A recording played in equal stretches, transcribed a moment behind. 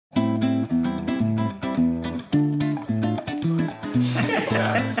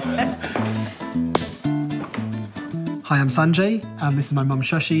Hi, I'm Sanjay, and this is my mum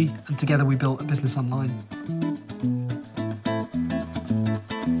Shashi, and together we built a business online.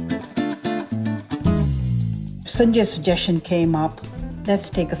 Sanjay's suggestion came up. Let's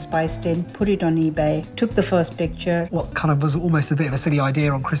take a spice tin, put it on eBay, took the first picture. What kind of was almost a bit of a silly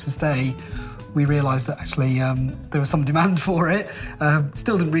idea on Christmas Day, we realised that actually there was some demand for it.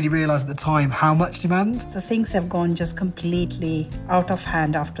 Still didn't really realise at the time how much demand. The things have gone just completely out of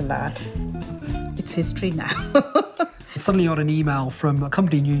hand after that. It's history now. Suddenly got an email from a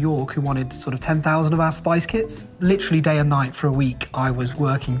company in New York who wanted sort of 10,000 of our spice kits. Literally day and night for a week, I was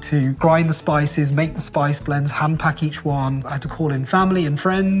working to grind the spices, make the spice blends, hand pack each one. I had to call in family and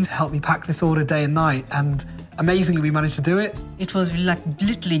friends to help me pack this order day and night. And amazingly, we managed to do it. It was like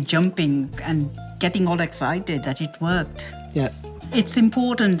literally jumping and getting all excited that it worked. Yeah. It's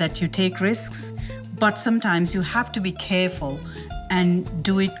important that you take risks, but sometimes you have to be careful and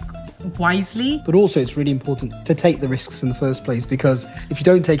do it wisely. But also it's really important to take the risks in the first place, because if you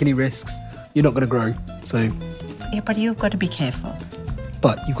don't take any risks, you're not going to grow. So, yeah, but you've got to be careful.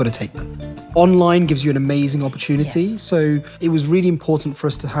 But you've got to take them. Online gives you an amazing opportunity. Yes. So it was really important for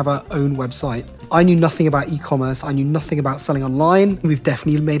us to have our own website. I knew nothing about e-commerce. I knew nothing about selling online. We've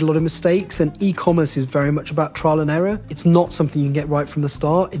definitely made a lot of mistakes, and e-commerce is very much about trial and error. It's not something you can get right from the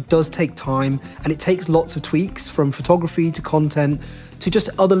start. It does take time, and it takes lots of tweaks, from photography to content to just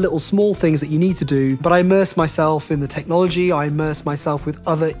other little small things that you need to do. But I immersed myself in the technology, I immersed myself with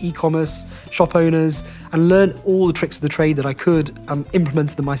other e-commerce shop owners and learned all the tricks of the trade that I could and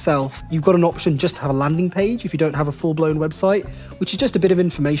implemented them myself. You've got an option just to have a landing page if you don't have a full-blown website, which is just a bit of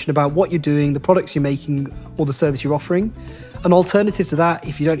information about what you're doing, the products you're making, or the service you're offering. An alternative to that,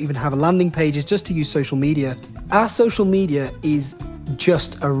 if you don't even have a landing page, is just to use social media. Our social media is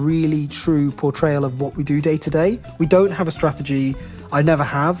just a really true portrayal of what we do day to day. We don't have a strategy. I never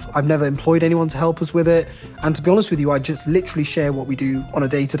have. I've never employed anyone to help us with it. And to be honest with you, I just literally share what we do on a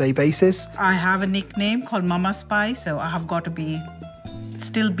day-to-day basis. I have a nickname called Mama Spice, so I have got to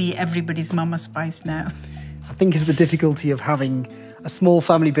still be everybody's Mama Spice now. I think it's the difficulty of having a small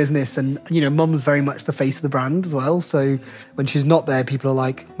family business, and mum's very much the face of the brand as well. So when she's not there, people are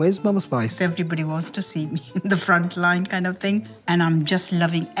like, where's Mama Spice? Everybody wants to see me in the front line kind of thing. And I'm just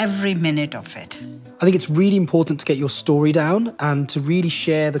loving every minute of it. I think it's really important to get your story down and to really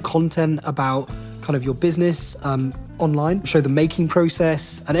share the content about kind of your business online, show the making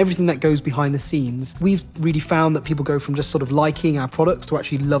process and everything that goes behind the scenes. We've really found that people go from just sort of liking our products to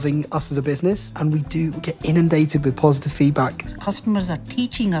actually loving us as a business, and we do get inundated with positive feedback. Customers are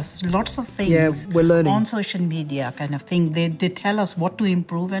teaching us lots of things. Yeah, we're learning. On social media kind of thing. They tell us what to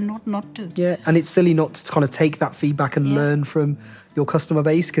improve and what not to. Yeah, and it's silly not to kind of take that feedback and learn from your customer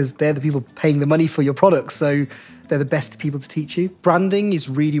base, because they're the people paying the money for your products, so they're the best people to teach you. Branding is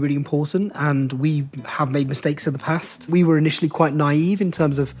really, really important, and we have made mistakes in the past. We were initially quite naive in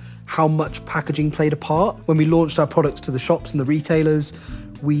terms of how much packaging played a part. When we launched our products to the shops and the retailers,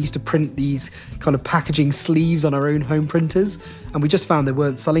 we used to print these kind of packaging sleeves on our own home printers, and we just found they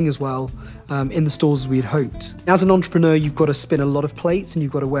weren't selling as well in the stores as we had hoped. As an entrepreneur, you've got to spin a lot of plates and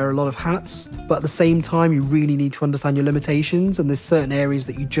you've got to wear a lot of hats, but at the same time, you really need to understand your limitations, and there's certain areas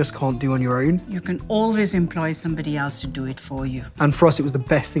that you just can't do on your own. You can always employ somebody else to do it for you. And for us, it was the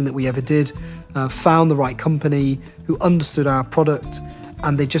best thing that we ever did. Found the right company who understood our product,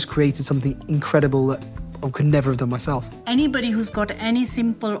 and they just created something incredible that I could never have done myself. Anybody who's got any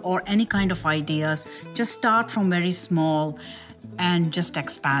simple or any kind of ideas, just start from very small and just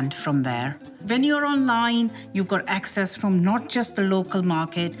expand from there. When you're online, you've got access from not just the local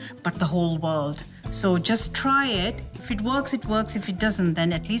market, but the whole world. So just try it. If it works, it works. If it doesn't,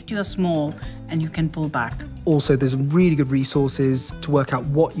 then at least you're small and you can pull back. Also, there's really good resources to work out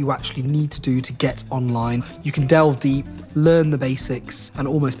what you actually need to do to get online. You can delve deep, learn the basics, and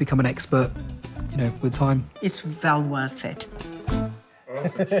almost become an expert, with time. It's well worth it.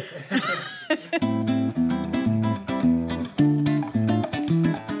 Awesome.